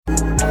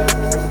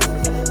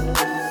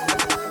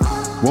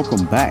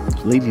Welcome back,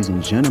 ladies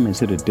and gentlemen,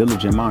 to the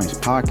Diligent Minds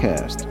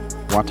podcast,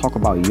 where I talk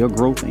about your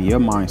growth and your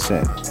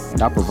mindset,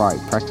 and I provide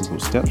practical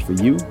steps for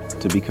you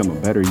to become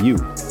a better you.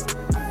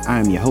 I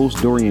am your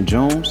host, Dorian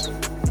Jones.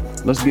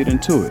 Let's get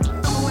into it.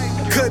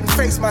 Couldn't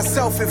face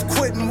myself if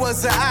quitting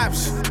was an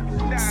option.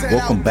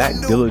 Welcome back,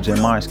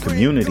 Diligent Minds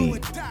community,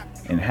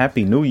 and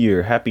Happy New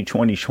Year, Happy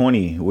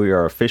 2020. We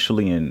are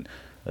officially in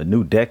a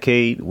new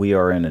decade. We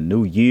are in a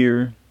new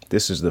year.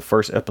 This is the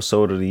first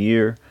episode of the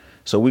year.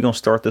 So we're going to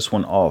start this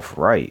one off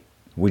right.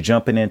 We're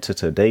jumping into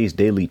today's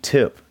daily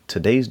tip.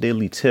 Today's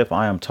daily tip,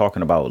 I am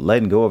talking about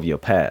letting go of your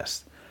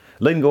past.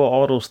 Letting go of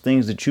all those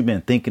things that you've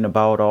been thinking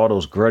about, all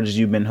those grudges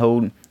you've been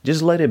holding.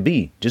 Just let it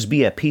be. Just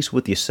be at peace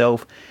with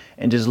yourself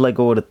and just let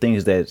go of the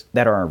things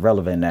that are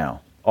irrelevant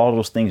now. All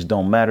those things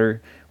don't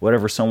matter.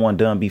 Whatever someone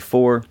done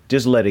before,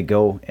 just let it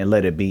go and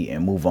let it be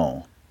and move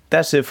on.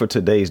 That's it for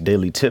today's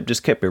daily tip.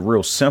 Just kept it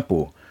real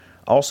simple.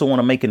 I also want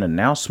to make an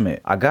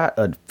announcement. I got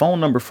a phone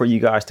number for you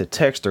guys to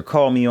text or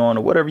call me on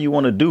or whatever you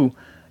want to do.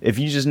 If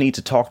you just need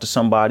to talk to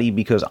somebody,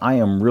 because I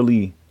am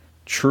really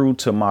true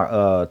to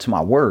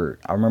my word.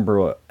 I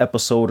remember an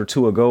episode or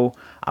two ago,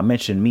 I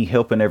mentioned me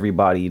helping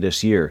everybody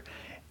this year.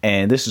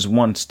 And this is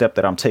one step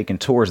that I'm taking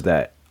towards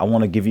that. I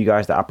want to give you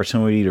guys the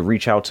opportunity to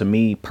reach out to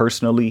me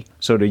personally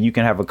so that you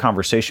can have a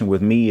conversation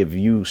with me. If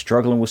you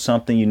struggling with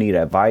something, you need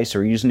advice,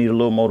 or you just need a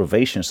little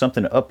motivation,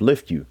 something to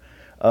uplift you.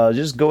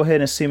 Just go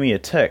ahead and send me a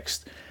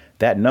text.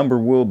 That number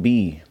will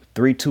be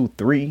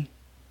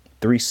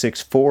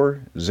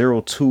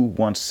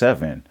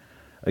 323-364-0217.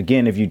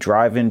 Again, if you're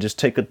driving, just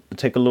take a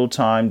little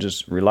time.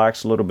 Just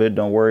relax a little bit.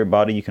 Don't worry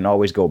about it. You can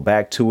always go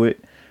back to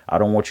it. I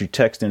don't want you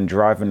texting,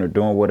 driving, or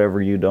doing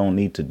whatever you don't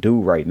need to do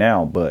right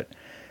now. But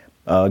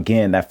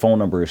again, that phone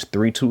number is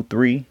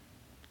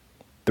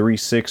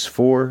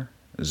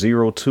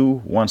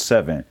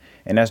 323-364-0217.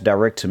 And that's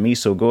direct to me.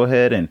 So go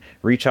ahead and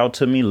reach out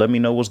to me. Let me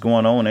know what's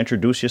going on.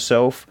 Introduce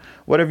yourself.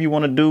 Whatever you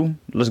want to do.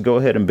 Let's go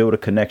ahead and build a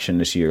connection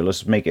this year.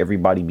 Let's make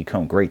everybody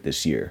become great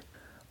this year.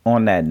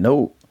 On that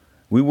note,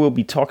 we will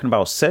be talking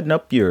about setting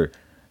up to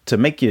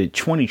make your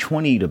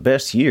 2020 the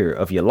best year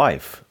of your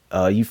life.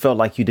 You felt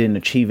like you didn't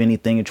achieve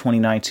anything in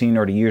 2019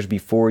 or the years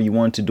before. You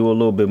wanted to do a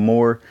little bit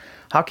more.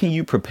 How can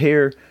you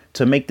prepare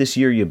to make this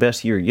year your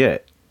best year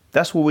yet?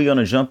 That's what we're going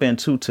to jump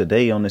into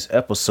today on this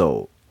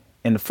episode.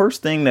 And the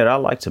first thing that I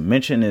like to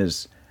mention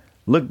is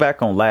look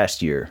back on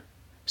last year.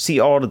 See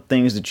all the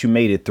things that you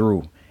made it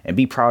through and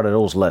be proud of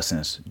those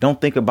lessons.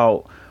 Don't think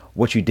about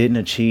what you didn't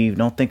achieve.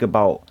 Don't think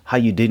about how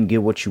you didn't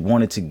get what you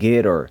wanted to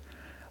get, or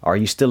are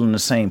you still in the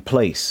same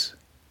place?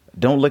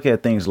 Don't look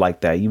at things like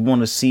that. You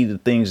want to see the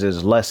things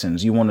as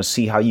lessons. You want to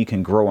see how you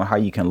can grow and how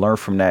you can learn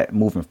from that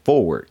moving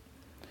forward,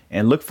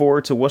 and look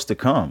forward to what's to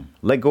come.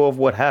 Let go of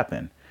what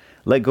happened.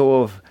 Let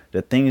go of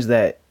the things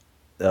that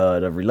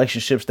the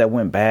relationships that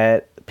went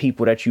bad,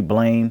 people that you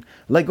blame.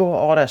 Let go of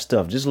all that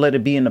stuff. Just let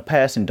it be in the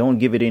past and don't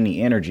give it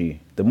any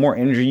energy. The more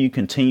energy you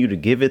continue to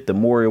give it, the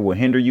more it will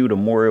hinder you, the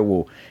more it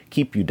will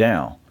keep you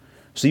down.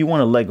 So you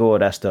want to let go of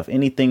that stuff.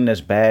 Anything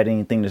that's bad,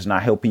 anything that's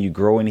not helping you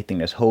grow, anything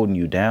that's holding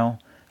you down,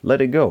 let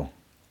it go.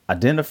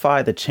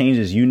 Identify the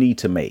changes you need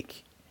to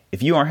make.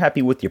 If you aren't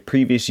happy with your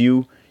previous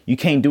you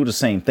can't do the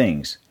same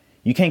things.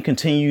 You can't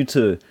continue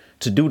to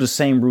do the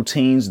same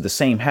routines, the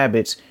same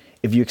habits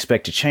if you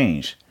expect to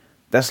change.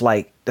 That's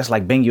like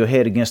banging your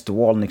head against the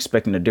wall and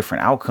expecting a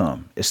different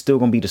outcome. It's still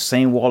going to be the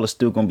same wall. It's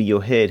still going to be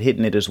your head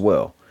hitting it as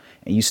well.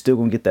 And you still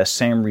going to get that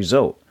same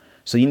result.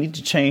 So you need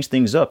to change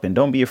things up, and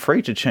don't be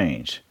afraid to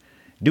change.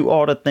 Do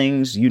all the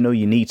things you know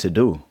you need to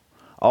do.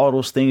 All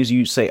those things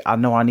you say, I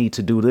know I need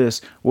to do this.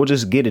 Well,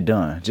 just get it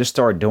done. Just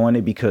start doing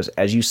it, because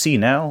as you see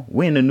now,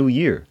 we're in a new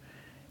year.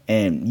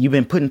 And you've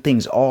been putting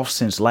things off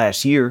since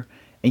last year.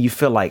 And you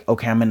feel like,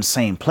 OK, I'm in the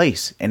same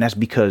place. And that's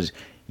because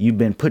you've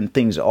been putting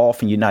things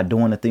off and you're not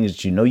doing the things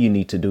that you know you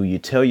need to do. You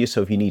tell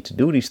yourself you need to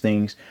do these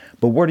things.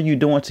 But what are you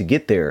doing to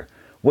get there?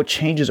 What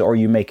changes are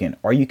you making?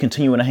 Are you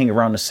continuing to hang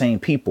around the same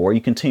people? Are you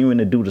continuing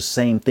to do the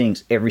same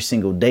things every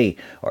single day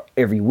or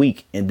every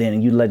week? And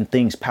then you letting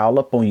things pile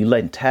up on you,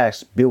 letting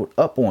tasks build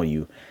up on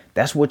you.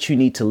 That's what you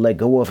need to let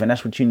go of. And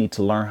that's what you need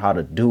to learn how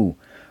to do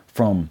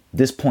from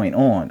this point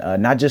on.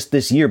 Not just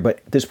this year,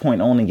 but this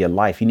point on in your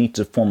life. You need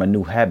to form a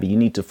new habit. You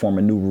need to form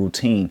a new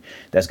routine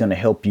that's going to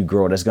help you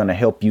grow. That's going to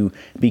help you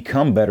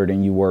become better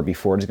than you were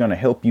before. It's going to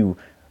help you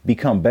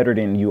become better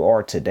than you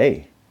are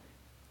today.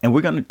 And we're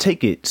going to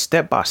take it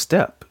step by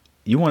step.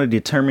 You want to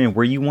determine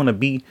where you want to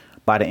be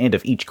by the end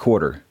of each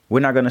quarter. We're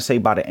not going to say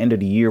by the end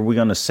of the year. We're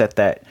going to set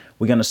it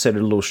a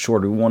little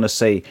shorter. We want to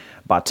say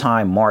by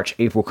time March,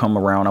 April come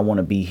around, I want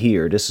to be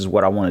here. This is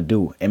what I want to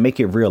do, and make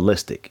it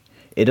realistic.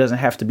 It doesn't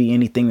have to be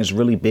anything that's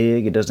really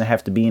big. It doesn't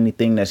have to be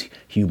anything that's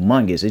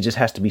humongous. It just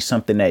has to be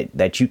something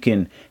that you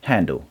can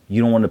handle.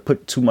 You don't want to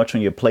put too much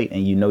on your plate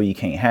and you know you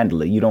can't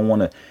handle it. You don't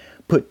want to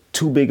put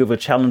too big of a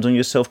challenge on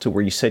yourself to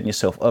where you're setting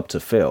yourself up to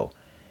fail.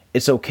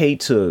 It's okay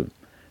to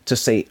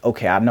say,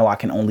 OK, I know I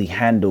can only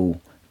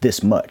handle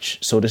this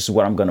much. So this is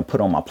what I'm going to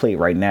put on my plate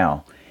right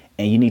now.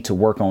 And you need to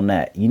work on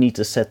that. You need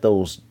to set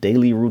those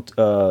daily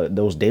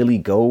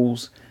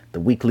goals the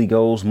weekly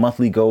goals,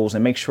 monthly goals,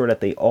 and make sure that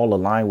they all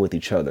align with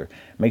each other.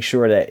 Make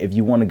sure that if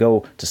you want to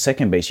go to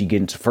second base, you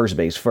get into first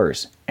base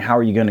first. And how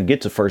are you going to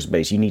get to first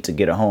base? You need to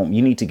get a home.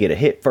 You need to get a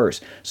hit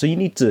first. So you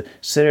need to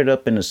set it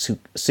up in a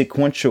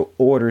sequential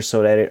order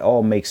so that it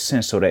all makes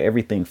sense, so that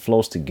everything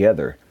flows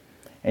together.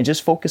 And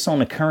just focus on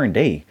the current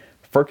day.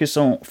 Focus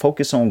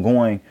on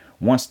going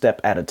one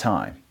step at a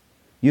time.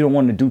 You don't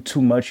want to do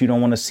too much. You don't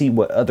want to see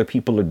what other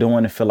people are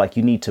doing and feel like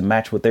you need to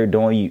match what they're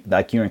doing,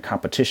 like you're in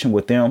competition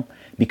with them.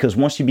 Because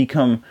once you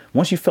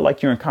feel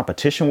like you're in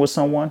competition with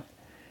someone,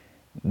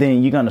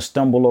 then you're going to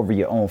stumble over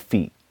your own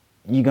feet.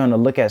 You're going to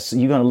look at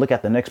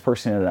the next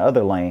person in the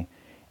other lane,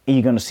 and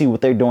you're going to see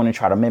what they're doing and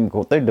try to mimic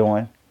what they're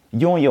doing.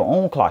 You're on your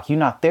own clock. You're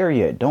not there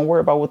yet. Don't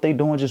worry about what they're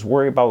doing. Just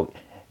worry about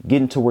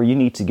getting to where you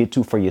need to get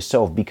to for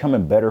yourself,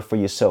 becoming better for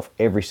yourself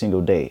every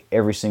single day,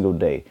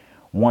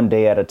 1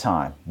 day at a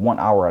time, 1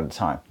 hour at a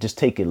time. Just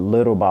take it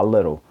little by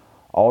little.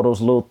 All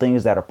those little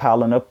things that are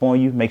piling up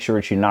on you, make sure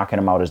that you're knocking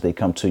them out as they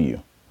come to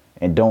you.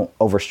 And don't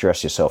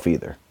overstress yourself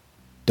either.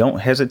 Don't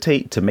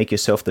hesitate to make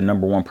yourself the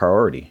number one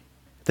priority.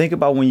 Think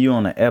about when you're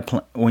on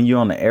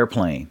the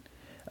airplane.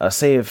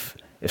 Say if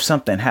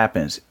something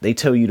happens, they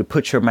tell you to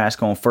put your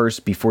mask on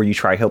first before you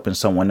try helping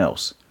someone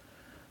else.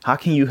 How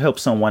can you help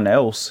someone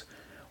else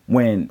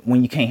when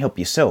you can't help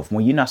yourself,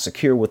 when you're not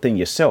secure within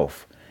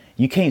yourself?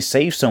 You can't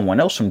save someone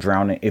else from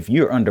drowning if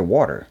you're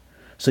underwater.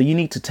 So you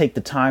need to take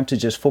the time to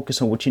just focus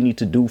on what you need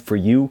to do for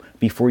you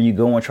before you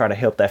go and try to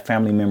help that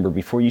family member,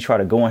 before you try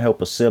to go and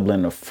help a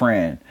sibling, a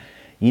friend.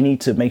 You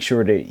need to make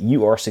sure that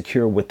you are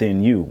secure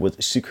within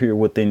secure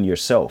within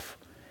yourself.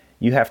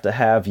 You have to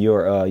have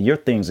your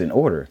things in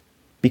order,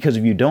 because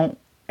if you don't,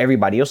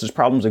 everybody else's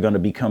problems are going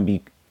to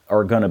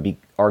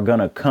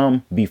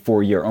come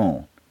before your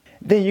own.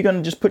 Then you're going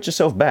to just put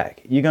yourself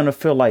back. You're going to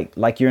feel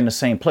like you're in the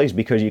same place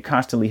because you're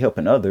constantly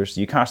helping others.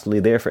 You're constantly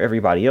there for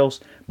everybody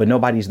else, but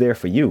nobody's there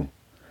for you.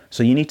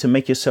 So you need to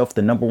make yourself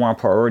the number one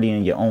priority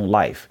in your own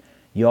life.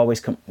 You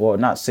always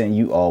not saying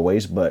you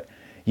always, but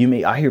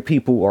I hear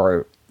people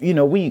are,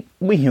 we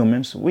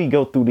humans, we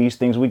go through these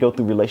things. We go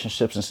through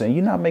relationships and saying,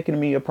 you're not making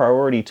me a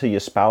priority to your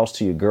spouse,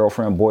 to your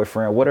girlfriend,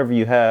 boyfriend, whatever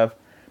you have.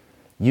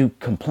 You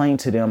complain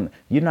to them.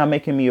 You're not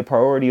making me a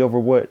priority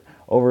over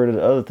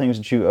the other things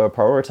that you are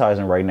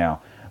prioritizing right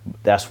now.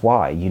 That's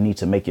why you need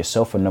to make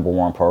yourself a number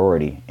one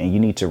priority, and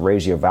you need to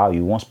raise your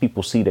value. Once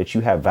people see that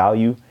you have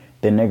value,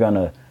 then they're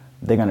going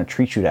to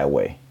treat you that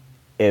way.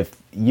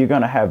 If you're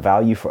going to have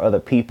value for other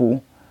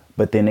people,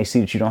 but then they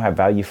see that you don't have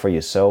value for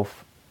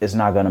yourself, it's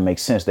not going to make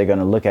sense. They're going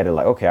to look at it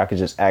like, okay, I could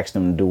just ask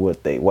them to do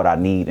what I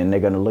need. And they're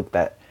going to look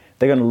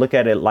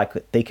at it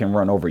like they can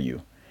run over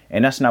you.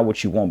 And that's not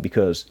what you want,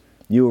 because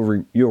you'll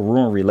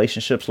ruin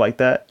relationships like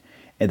that.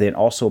 And then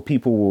also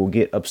people will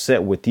get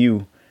upset with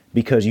you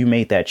because you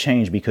made that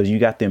change, because you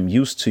got them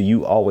used to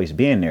you always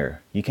being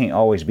there. You can't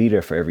always be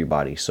there for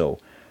everybody. So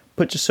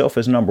put yourself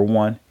as number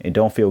one and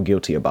don't feel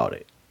guilty about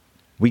it.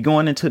 We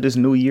going into this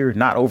new year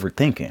not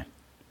overthinking.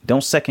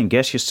 Don't second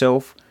guess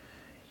yourself.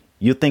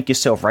 You'll think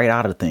yourself right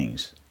out of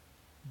things.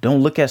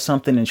 Don't look at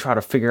something and try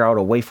to figure out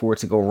a way for it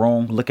to go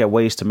wrong. Look at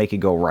ways to make it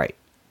go right.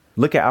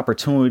 Look at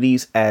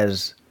opportunities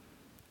as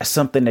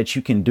something that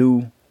you can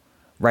do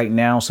right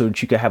now so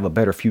that you can have a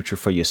better future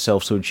for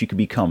yourself, so that you can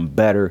become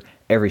better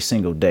every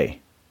single day.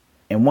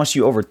 And once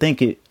you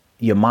overthink it,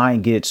 your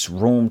mind gets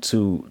room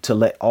to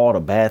let all the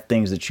bad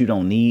things that you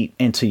don't need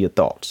into your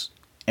thoughts.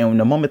 And when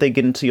the moment they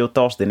get into your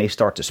thoughts, then they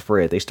start to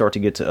spread. They start to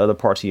get to other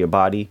parts of your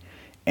body,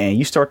 and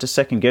you start to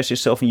second guess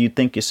yourself, and you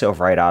think yourself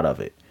right out of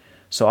it.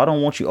 So I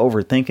don't want you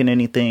overthinking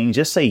anything.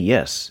 Just say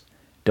yes.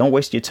 Don't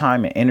waste your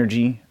time and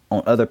energy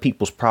on other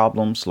people's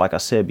problems. Like I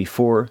said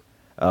before,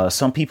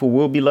 some people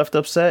will be left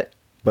upset,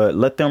 but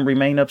let them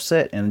remain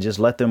upset and just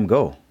let them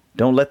go.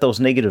 Don't let those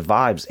negative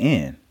vibes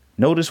in.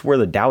 Notice where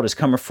the doubt is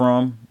coming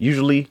from.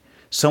 Usually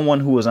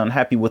someone who is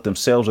unhappy with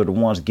themselves are the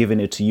ones giving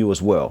it to you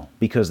as well,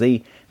 because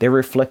they're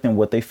reflecting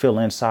what they feel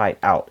inside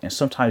out. And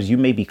sometimes you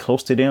may be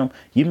close to them.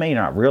 You may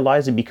not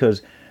realize it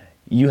because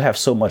you have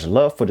so much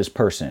love for this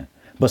person.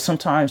 But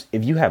sometimes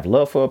if you have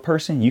love for a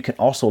person, you can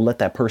also let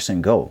that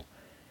person go.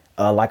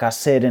 Like I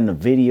said in the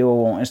video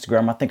on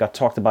Instagram, I think I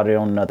talked about it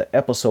on another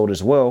episode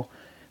as well.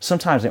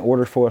 Sometimes in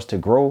order for us to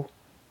grow,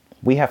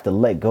 we have to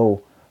let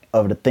go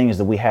of the things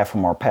that we have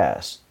from our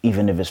past.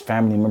 Even if it's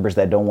family members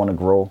that don't want to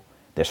grow,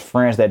 there's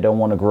friends that don't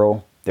want to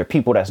grow. There are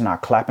people that's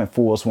not clapping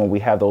for us when we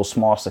have those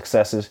small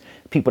successes,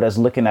 people that's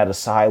looking at us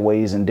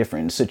sideways in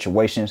different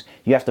situations.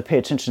 You have to pay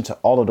attention to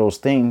all of those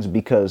things,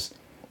 because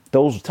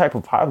those type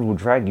of vibes will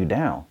drag you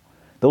down.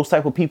 Those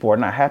type of people are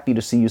not happy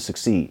to see you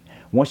succeed.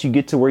 Once you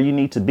get to where you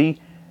need to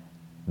be,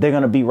 they're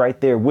going to be right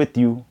there with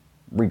you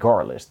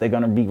regardless. They're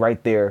going to be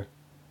right there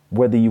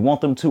whether you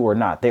want them to or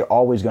not. They're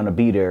always going to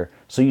be there.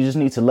 So you just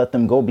need to let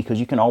them go, because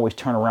you can always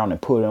turn around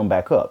and pull them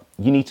back up.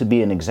 You need to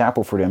be an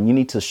example for them. You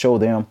need to show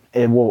them,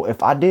 well,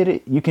 if I did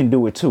it, you can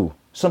do it too.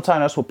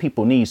 Sometimes that's what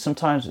people need.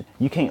 Sometimes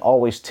you can't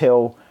always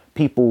tell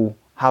people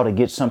how to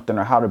get something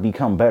or how to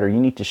become better. You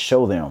need to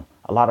show them.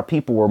 A lot of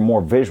people are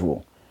more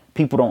visual.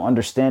 People don't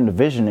understand the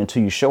vision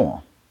until you show them.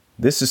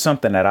 This is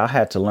something that I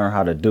had to learn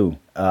how to do.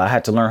 I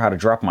had to learn how to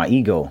drop my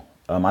ego.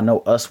 I know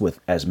us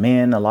as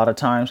men, a lot of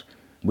times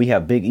we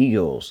have big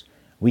egos.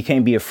 We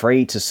can't be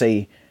afraid to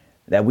say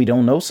that we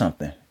don't know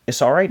something.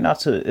 It's all right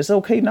it's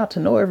okay not to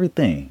know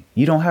everything.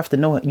 You don't have to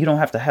know. You don't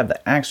have to have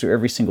the answer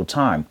every single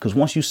time. Because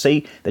once you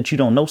say that you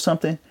don't know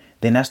something,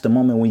 then that's the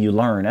moment when you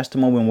learn. That's the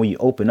moment when you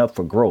open up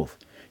for growth.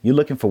 You're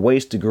looking for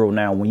ways to grow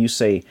now. When you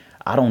say,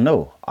 I don't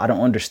know, I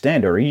don't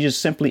understand, or you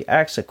just simply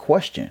ask a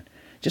question.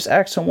 Just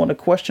ask someone a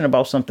question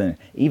about something,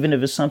 even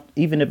if it's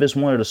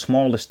one of the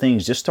smallest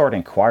things. Just start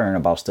inquiring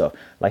about stuff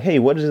like, hey,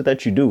 what is it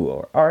that you do?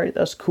 Or, all right,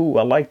 that's cool.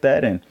 I like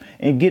that.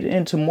 And get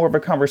into more of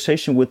a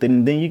conversation with it.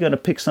 And then you're going to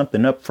pick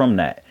something up from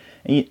that.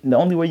 And the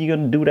only way you're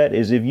going to do that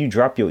is if you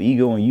drop your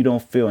ego and you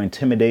don't feel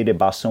intimidated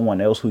by someone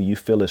else who you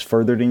feel is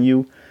further than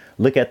you.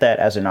 Look at that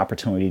as an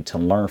opportunity to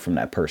learn from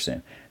that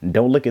person. And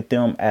don't look at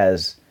them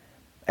as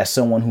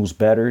someone who's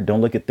better.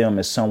 Don't look at them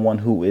as someone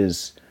who are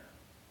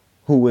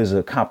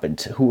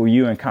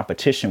you in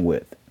competition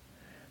with.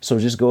 So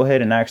just go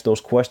ahead and ask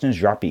those questions.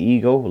 Drop your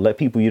ego. Let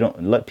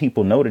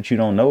people know that you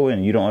don't know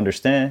and you don't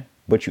understand,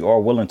 but you are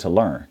willing to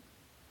learn.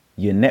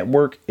 Your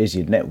network is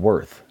your net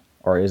worth,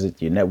 or is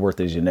it your net worth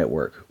is your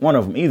network? One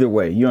of them. Either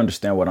way, you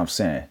understand what I'm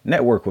saying.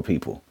 Network with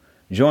people.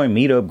 Join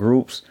meetup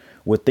groups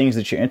with things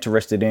that you're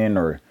interested in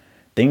or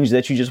things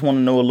that you just want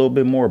to know a little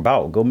bit more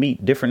about. Go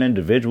meet different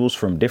individuals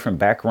from different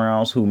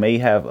backgrounds who may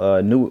have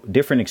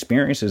different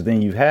experiences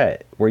than you've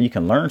had, where you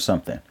can learn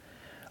something.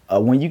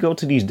 When you go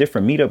to these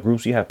different meetup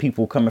groups, you have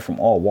people coming from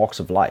all walks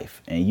of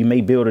life, and you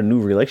may build a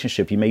new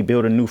relationship. You may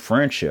build a new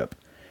friendship.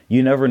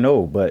 You never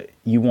know, but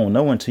you won't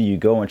know until you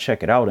go and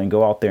check it out and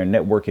go out there and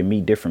network and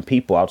meet different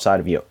people outside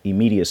of your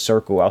immediate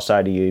circle,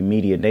 outside of your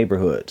immediate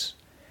neighborhoods.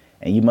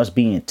 And you must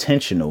be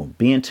intentional.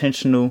 Be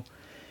intentional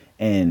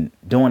and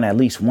doing at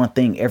least one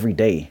thing every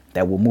day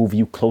that will move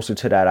you closer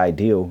to that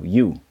ideal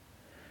you.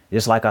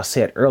 Just like I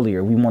said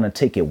earlier, we want to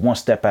take it one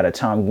step at a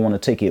time. We want to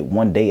take it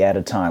one day at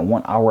a time,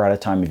 1 hour at a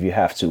time if you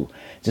have to.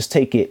 Just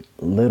take it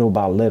little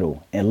by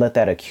little and let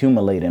that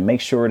accumulate and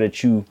make sure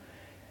that you're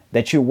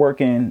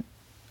working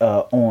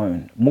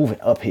on moving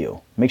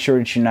uphill. Make sure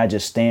that you're not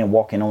just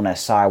walking on that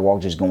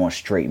sidewalk, just going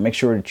straight. Make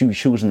sure that you're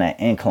choosing that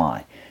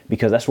incline,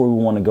 because that's where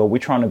we want to go. We're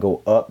trying to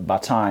go up. By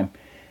time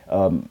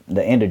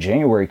the end of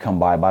January come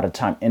by the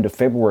time end of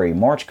February,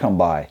 March come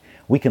by,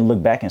 we can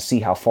look back and see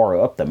how far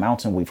up the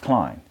mountain we've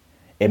climbed.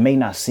 It may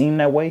not seem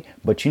that way,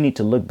 but you need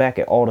to look back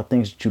at all the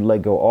things that you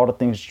let go, all the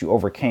things that you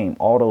overcame,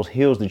 all those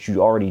hills that you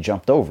already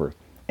jumped over,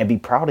 and be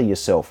proud of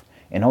yourself.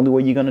 And the only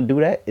way you're going to do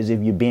that is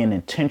if you're being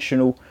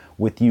intentional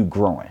with you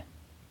growing.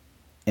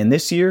 And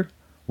this year,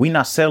 we're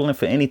not settling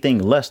for anything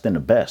less than the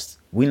best.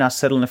 We're not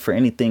settling for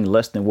anything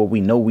less than what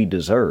we know we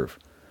deserve.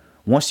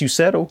 Once you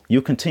settle,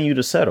 you'll continue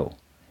to settle.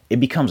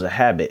 It becomes a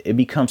habit. It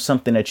becomes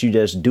something that you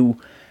just do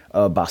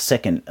by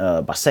second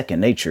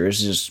nature.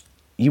 It's just,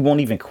 you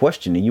won't even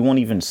question it. You won't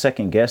even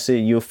second guess it.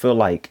 You'll feel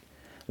like,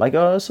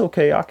 oh, it's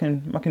okay. I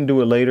can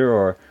do it later.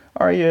 Or,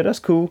 all right, yeah, that's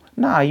cool.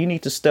 Nah, you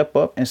need to step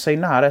up and say,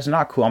 nah, that's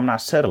not cool. I'm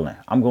not settling.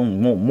 I'm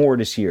going to want more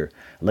this year.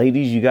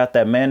 Ladies, you got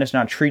that man that's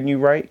not treating you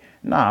right.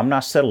 Nah, I'm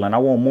not settling. I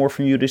want more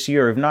from you this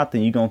year. If not,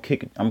 then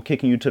I'm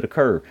kicking you to the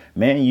curb.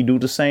 Man, you do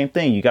the same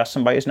thing. You got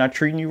somebody that's not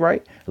treating you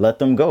right. Let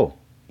them go.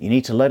 You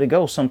need to let it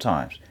go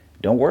sometimes.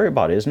 Don't worry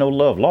about it. There's no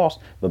love lost.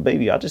 But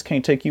baby, I just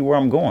can't take you where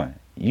I'm going.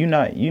 You're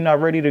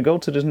not ready to go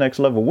to this next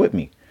level with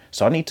me.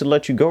 So I need to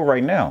let you go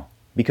right now.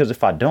 Because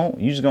if I don't,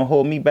 you're just going to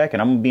hold me back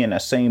and I'm going to be in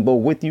that same boat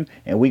with you.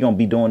 And we're going to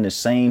be doing the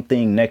same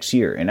thing next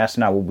year. And that's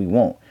not what we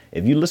want.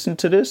 If you listen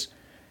to this,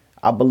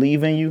 I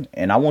believe in you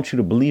and I want you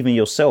to believe in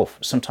yourself.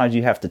 Sometimes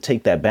you have to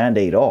take that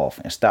Band-Aid off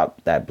and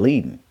stop that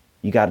bleeding.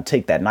 You got to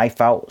take that knife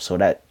out so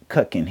that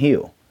cut can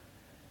heal.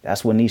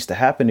 That's what needs to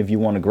happen if you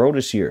want to grow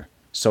this year.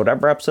 So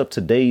that wraps up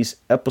today's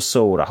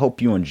episode. I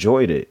hope you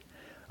enjoyed it.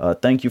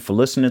 Thank you for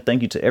listening.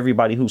 Thank you to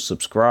everybody who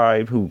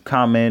subscribed, who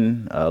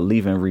comment,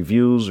 leaving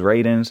reviews,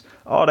 ratings,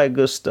 all that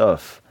good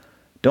stuff.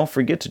 Don't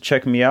forget to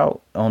check me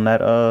out on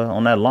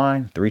that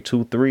line,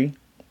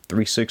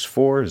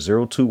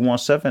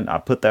 323-364-0217. I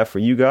put that for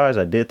you guys.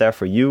 I did that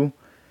for you.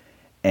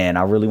 And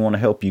I really want to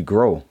help you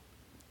grow.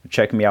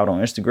 Check me out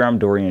on Instagram,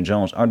 Dorian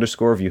Jones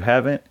 _ if you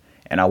haven't.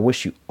 And I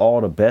wish you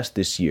all the best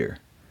this year.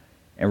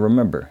 And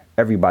remember,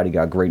 everybody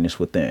got greatness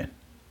within,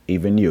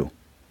 even you.